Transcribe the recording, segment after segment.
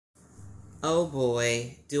Oh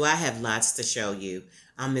boy, do I have lots to show you.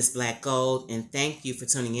 I'm Miss Black Gold, and thank you for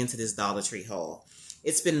tuning into this Dollar Tree haul.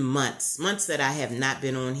 It's been months that I have not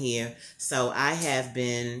been on here. So I've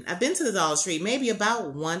been to the Dollar Tree maybe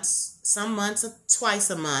about once, some months, twice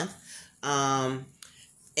a month.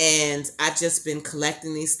 And I've just been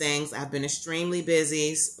collecting these things. I've been extremely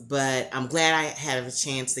busy, but I'm glad I had a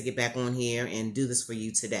chance to get back on here and do this for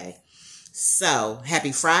you today. So,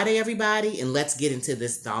 happy Friday, everybody, and let's get into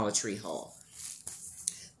this Dollar Tree haul.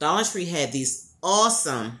 Dollar Tree had these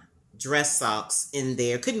awesome dress socks in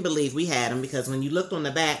there. Couldn't believe we had them because when you looked on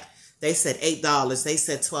the back, they said $8. They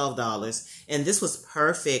said $12. And this was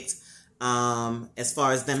perfect as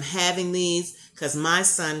far as them having these because my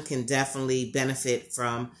son can definitely benefit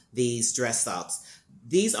from these dress socks.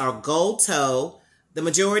 These are gold toe. The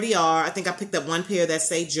majority are. I think I picked up one pair that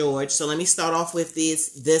say George. So let me start off with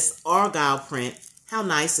this Argyle print. How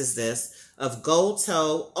nice is this? Of gold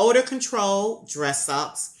toe, odor control dress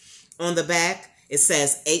socks. On the back, it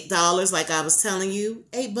says $8, like I was telling you.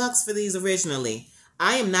 $8 for these originally.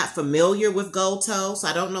 I am not familiar with gold toe, so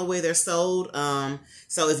I don't know where they're sold.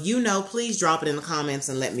 So if you know, please drop it in the comments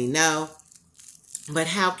and let me know. But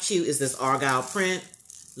how cute is this Argyle print?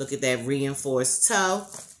 Look at that reinforced toe.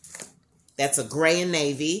 That's a gray and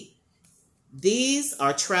navy. These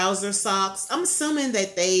are trouser socks. I'm assuming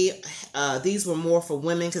that these were more for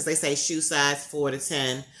women because they say shoe size 4 to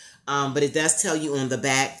 10. But it does tell you on the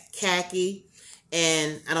back, khaki.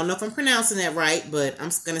 And I don't know if I'm pronouncing that right, but I'm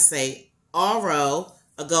going to say Aro,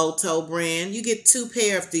 a gold toe brand. You get 2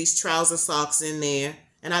 pair of these trouser socks in there.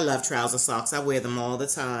 And I love trouser socks. I wear them all the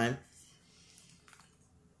time.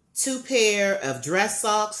 2 pair of dress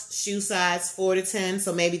socks, shoe size 4 to 10.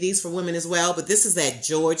 So maybe these for women as well. But this is that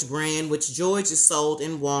George brand, which George is sold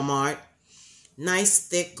in Walmart. Nice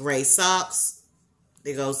thick gray socks.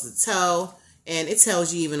 There goes the toe. And it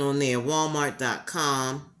tells you even on there,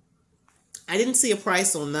 Walmart.com. I didn't see a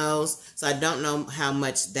price on those, so I don't know how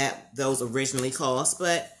much those originally cost.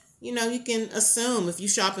 But, you know, you can assume if you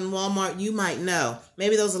shop in Walmart, you might know.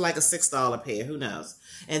 Maybe those are like a $6 pair. Who knows?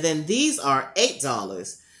 And then these are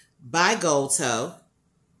 $8 by Gold Toe.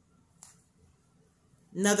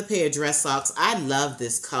 Another pair of dress socks. I love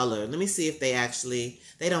this color. Let me see if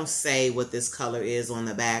they don't say what this color is on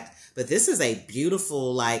the back. But this is a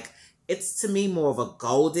beautiful, like, it's to me more of a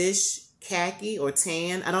goldish khaki or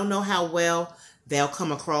tan. I don't know how well they'll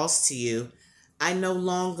come across to you. I no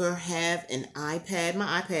longer have an iPad.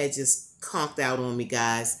 My iPad just conked out on me,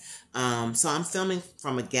 guys. So I'm filming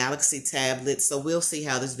from a Galaxy tablet. So we'll see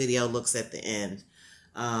how this video looks at the end.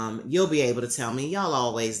 You'll be able to tell me. Y'all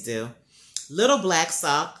always do. Little black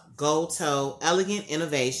sock, gold toe, elegant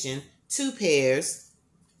innovation, 2 pairs.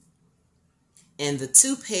 And the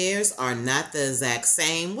 2 pairs are not the exact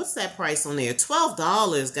same. What's that price on there?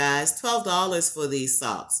 $12, guys. $12 for these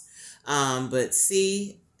socks. But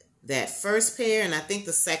see that first pair, and I think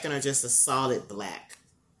the second are just a solid black.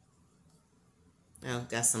 Oh,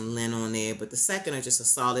 got some linen on there, but the second are just a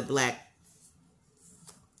solid black.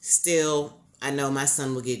 Still, I know my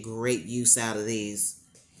son will get great use out of these.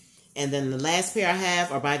 And then the last pair I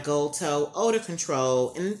have are by Gold Toe, odor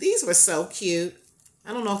control. And these were so cute.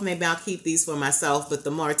 I don't know if maybe I'll keep these for myself, but the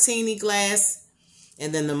martini glass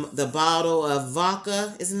and then the bottle of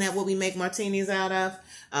vodka, isn't that what we make martinis out of?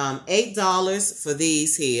 $8 for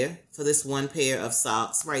these here, for this 1 pair of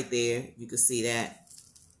socks right there. You can see that.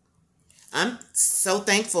 I'm so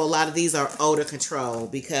thankful a lot of these are odor control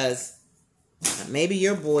because maybe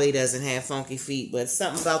your boy doesn't have funky feet, but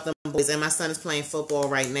something about them boys, and my son is playing football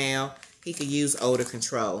right now, he could use odor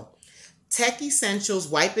control. Tech Essentials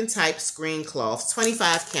Wipe and Type Screen Cloths,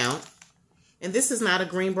 25 count. And this is not a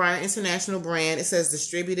Greenbrier International brand. It says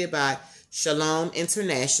distributed by Shalom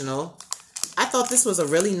International. I thought this was a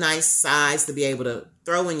really nice size to be able to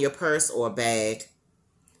throw in your purse or a bag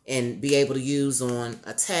and be able to use on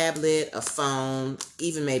a tablet, a phone,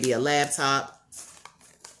 even maybe a laptop.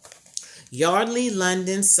 Yardley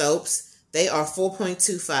London soaps. They are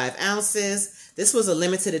 4.25 ounces. This was a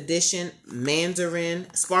limited edition mandarin,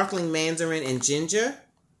 sparkling mandarin and ginger.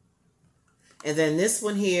 And then this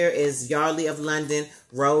one here is Yardley of London,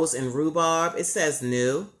 rose and rhubarb. It says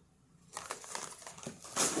new.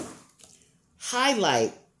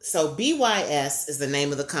 Highlight. So BYS is the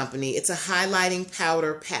name of the company. It's a highlighting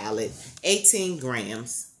powder palette, 18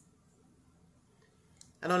 grams.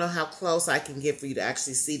 I don't know how close I can get for you to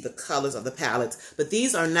actually see the colors of the palettes, but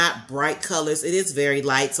these are not bright colors. It is very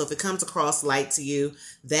light, so if it comes across light to you,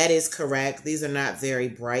 that is correct. These are not very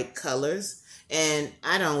bright colors, and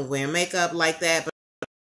I don't wear makeup like that, but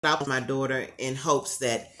I with my daughter in hopes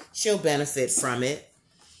that she'll benefit from it.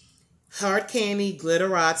 Hard Candy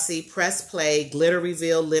Glitterazzi Press Play Glitter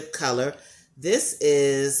Reveal Lip Color. This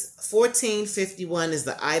is $14.51 is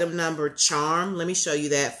the item number. Charm. Let me show you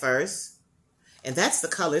that first. And that's the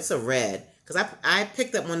color. It's a red. Because I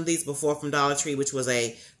picked up one of these before from Dollar Tree, which was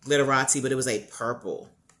a Glitterazzi, but it was a purple.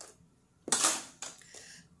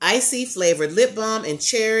 Icy Flavored Lip Balm and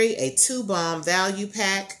Cherry, a 2-balm value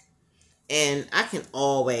pack. And I can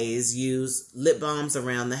always use lip balms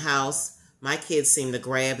around the house. My kids seem to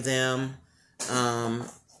grab them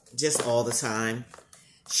just all the time.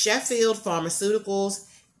 Sheffield Pharmaceuticals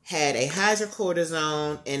had a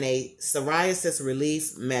hydrocortisone and a psoriasis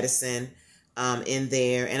relief medicine in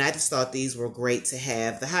there. And I just thought these were great to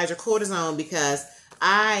have. The hydrocortisone because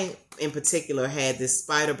I, in particular, had this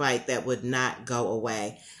spider bite that would not go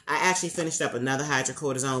away. I actually finished up another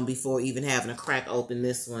hydrocortisone before even having to crack open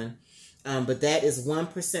this one. But that is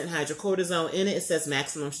 1% hydrocortisone in it. It says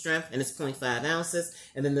maximum strength, and it's 0.5 ounces.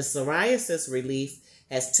 And then the psoriasis relief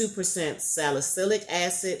has 2% salicylic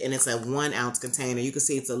acid, and it's a 1-ounce container. You can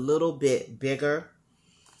see it's a little bit bigger.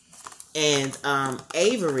 And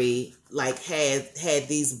Avery had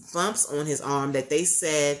these bumps on his arm that they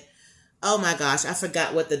said, oh my gosh, I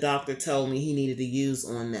forgot what the doctor told me he needed to use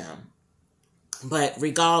on them. But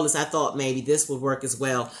regardless, I thought maybe this would work as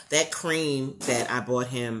well. That cream that I bought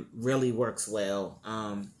him really works well.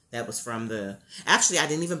 That was from actually, I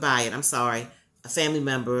didn't even buy it. I'm sorry. A family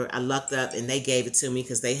member, I lucked up and they gave it to me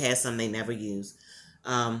because they had some they never used.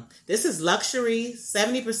 This is Luxury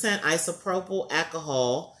 70% isopropyl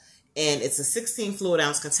alcohol. And it's a 16 fluid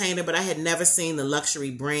ounce container, but I had never seen the Luxury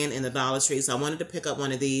brand in the Dollar Tree, so I wanted to pick up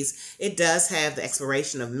one of these. It does have the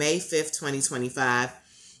expiration of May 5th, 2025.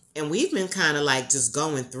 And we've been kind of like just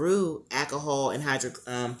going through alcohol and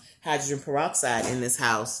hydrogen peroxide in this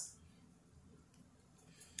house.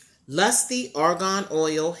 Lusty Argan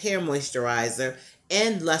Oil Hair Moisturizer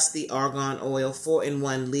and Lusty Argan Oil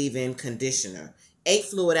 4-in-1 Leave-In Conditioner. 8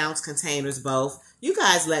 fluid ounce containers both. You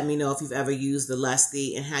guys let me know if you've ever used the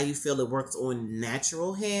Lusty and how you feel it works on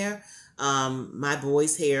natural hair. My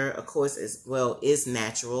boy's hair, of course, is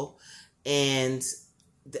natural. And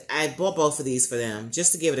I bought both of these for them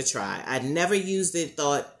just to give it a try. I'd never used it,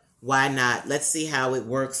 thought, why not? Let's see how it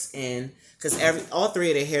works in, because all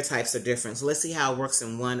 3 of their hair types are different. So let's see how it works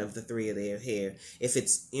in one of the 3 of their hair, if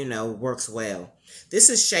it's, works well.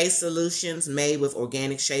 This is Shea Solutions made with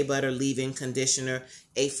organic shea butter leave-in conditioner,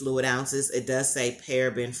 8 fluid ounces. It does say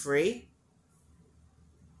paraben free.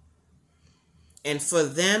 And for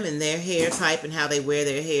them and their hair type and how they wear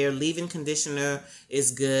their hair, leave-in conditioner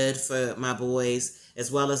is good for my boys,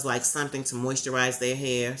 as well as like something to moisturize their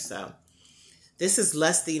hair. So this is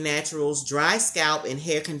Lusty Naturals Dry Scalp and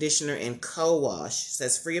Hair Conditioner and Co-Wash. It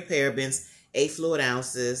says free of parabens, 8 fluid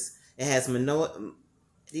ounces. It has Monoi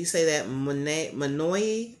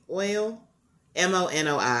oil,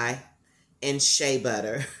 MONOI, and shea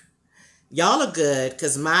butter. Y'all are good,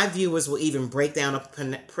 because my viewers will even break down a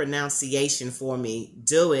pronunciation for me.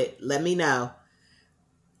 Do it. Let me know.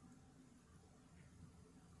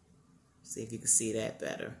 See if you can see that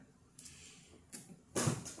better.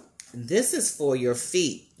 This is for your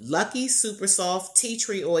feet. Lucky Super Soft Tea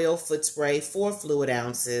Tree Oil Foot Spray, 4 fluid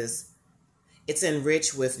ounces. It's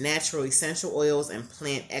enriched with natural essential oils and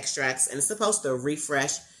plant extracts, and it's supposed to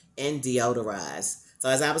refresh and deodorize. So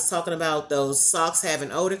as I was talking about those socks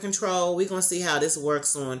having odor control, we're going to see how this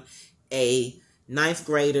works on a 9th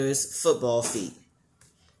grader's football feet.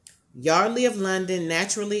 Yardley of London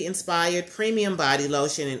naturally inspired premium body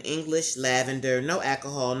lotion in English lavender, no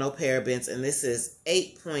alcohol, no parabens, and this is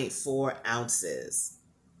 8.4 ounces.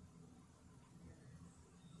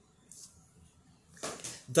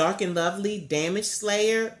 Dark and Lovely Damage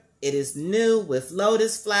Slayer. It is new with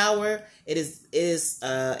lotus flower. It is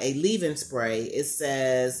a leave-in spray. It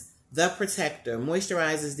says The Protector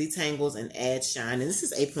moisturizes, detangles, and adds shine. And this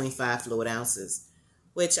is 8.5 fluid ounces,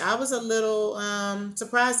 which I was a little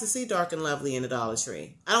surprised to see Dark and Lovely in the Dollar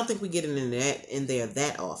Tree. I don't think we get it in there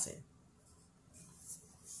that often.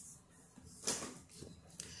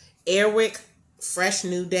 Airwick Fresh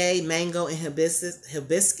New Day Mango and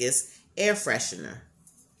Hibiscus Air Freshener.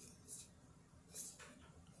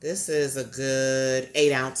 This is a good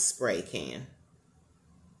 8-ounce spray can.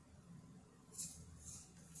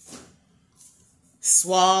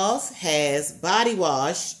 Suave has body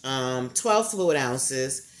wash, 12 fluid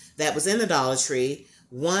ounces. That was in the Dollar Tree.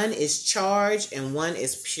 One is Charge and one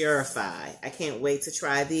is Purify. I can't wait to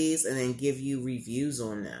try these and then give you reviews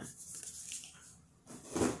on them.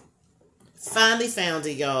 Finally found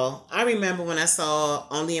it, y'all. I remember when I saw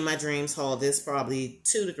Only in My Dreams haul this probably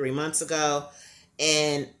 2 to 3 months ago.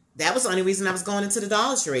 And that was the only reason I was going into the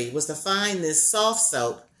Dollar Tree, was to find this soft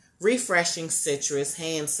soap Refreshing Citrus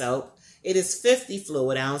Hand Soap. It is 50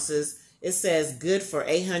 fluid ounces. It says good for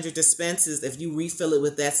 800 dispenses if you refill it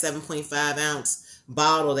with that 7.5 ounce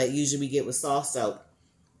bottle that usually we get with soft soap.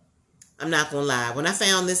 I'm not going to lie. When I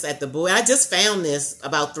found this at the Bowie, I just found this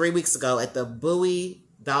about 3 weeks ago at the Bowie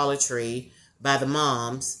Dollar Tree by the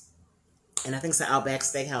moms. And I think it's an Outback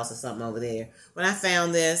Steakhouse or something over there. When I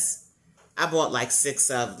found this, I bought like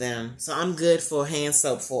 6 of them. So I'm good for hand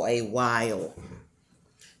soap for a while.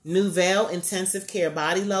 Nouvelle Intensive Care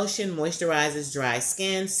Body Lotion moisturizes dry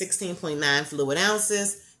skin, 16.9 fluid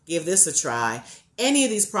ounces. Give this a try. Any of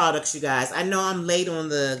these products, you guys, I know I'm late on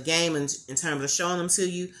the game in terms of showing them to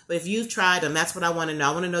you, but if you've tried them, that's what I want to know.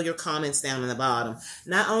 I want to know your comments down in the bottom.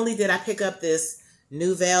 Not only did I pick up this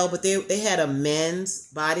Nouvelle, but they had a men's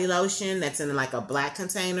body lotion that's in like a black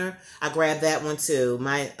container. I grabbed that one too.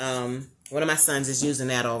 My one of my sons is using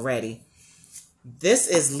that already. This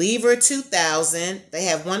is Lever 2000. They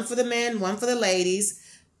have one for the men, one for the ladies.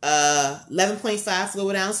 11.5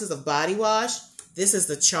 fluid ounces of body wash. This is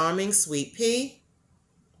the Charming Sweet Pea.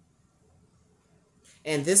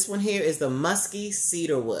 And this one here is the Musky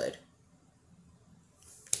Cedarwood.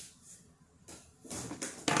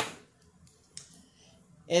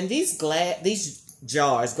 And these glass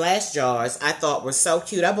jars, I thought were so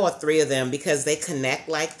cute. I bought 3 of them because they connect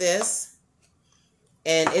like this.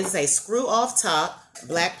 And it's a screw-off top,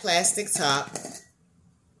 black plastic top,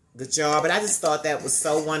 the jar. But I just thought that was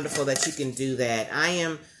so wonderful that you can do that. I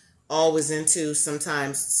am always into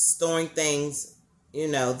sometimes storing things, you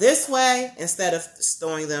know, this way instead of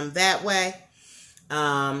storing them that way.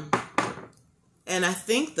 And I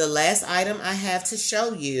think the last item I have to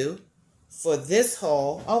show you for this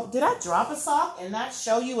haul. Oh, did I drop a sock and not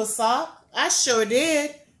show you a sock? I sure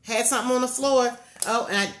did. Had something on the floor. Oh,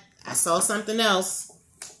 and I saw something else.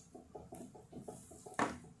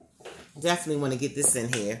 Definitely want to get this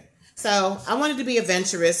in here. So I wanted to be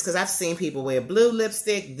adventurous because I've seen people wear blue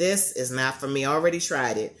lipstick. This is not for me. I already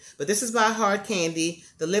tried it. But this is by Hard Candy.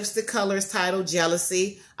 The lipstick color is titled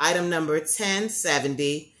Jealousy. Item number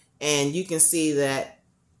 1070. And you can see that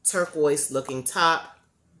turquoise looking top.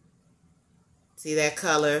 See that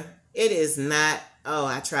color? It is not. Oh,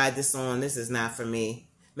 I tried this on. This is not for me.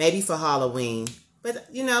 Maybe for Halloween. But,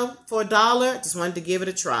 you know, for $1, just wanted to give it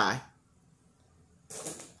a try.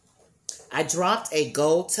 I dropped a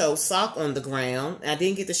gold toe sock on the ground. I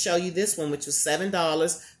didn't get to show you this one, which was $7.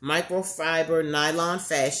 Microfiber nylon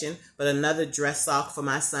fashion, but another dress sock for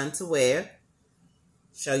my son to wear.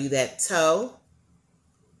 Show you that toe.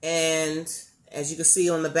 And as you can see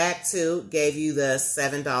on the back too, gave you the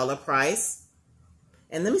 $7 price.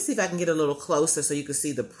 And let me see if I can get a little closer so you can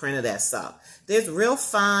see the print of that sock. There's real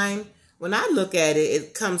fine. When I look at it,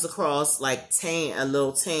 it comes across like tan, a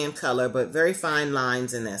little tan color, but very fine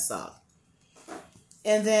lines in that sock.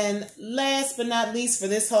 And then last but not least for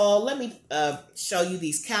this haul, let me show you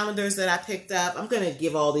these calendars that I picked up. I'm going to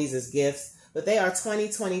give all these as gifts, but they are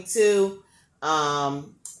 2022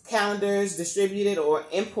 calendars distributed or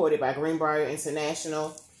imported by Greenbrier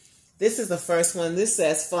International. This is the first one. This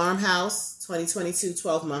says Farmhouse 2022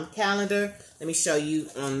 12-month calendar. Let me show you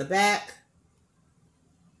on the back.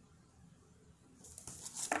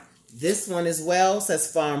 This one as well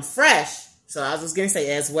says Farm Fresh. So I was going to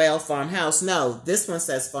say as well Farmhouse. No, this one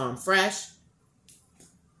says Farm Fresh.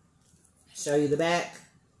 Show you the back.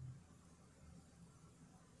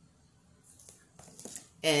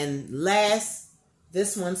 And last,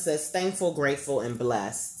 this one says Thankful, Grateful, and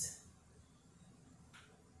Blessed.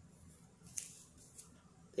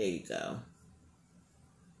 There you go.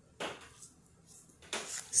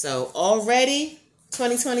 So already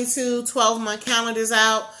 2022 12-month calendars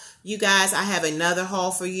out. You guys, I have another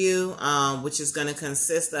haul for you, which is going to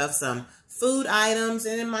consist of some food items,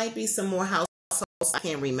 and it might be some more households. I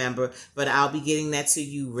can't remember, but I'll be getting that to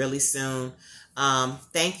you really soon.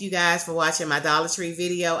 Thank you guys for watching my Dollar Tree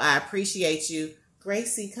video. I appreciate you.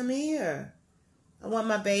 Gracie, come here. I want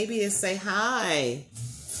my baby to say hi.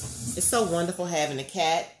 It's so wonderful having a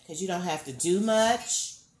cat because you don't have to do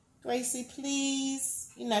much. Gracie,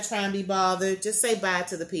 please. You're not trying to be bothered. Just say bye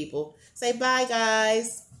to the people. Say bye,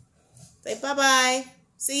 guys. Say bye-bye.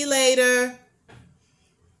 See you later.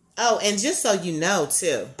 Oh, and just so you know,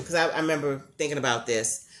 too, because I remember thinking about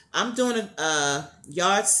this. I'm doing a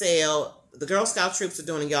yard sale. The Girl Scout troops are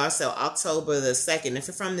doing a yard sale October the 2nd. If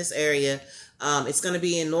you're from this area, it's going to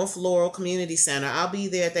be in North Laurel Community Center. I'll be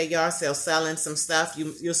there at that yard sale selling some stuff.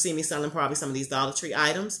 You'll see me selling probably some of these Dollar Tree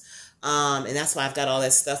items. And that's why I've got all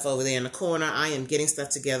that stuff over there in the corner. I am getting stuff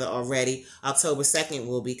together already. October 2nd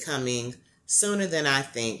will be coming sooner than I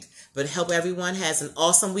think. But hope everyone has an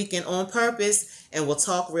awesome weekend on purpose, and we'll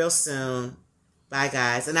talk real soon. Bye,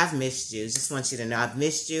 guys. And I've missed you. Just want you to know I've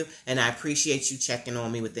missed you, and I appreciate you checking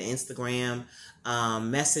on me with the Instagram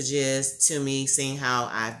messages to me, seeing how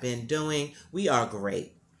I've been doing. We are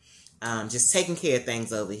great. Just taking care of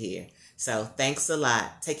things over here. So thanks a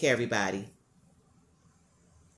lot. Take care, everybody.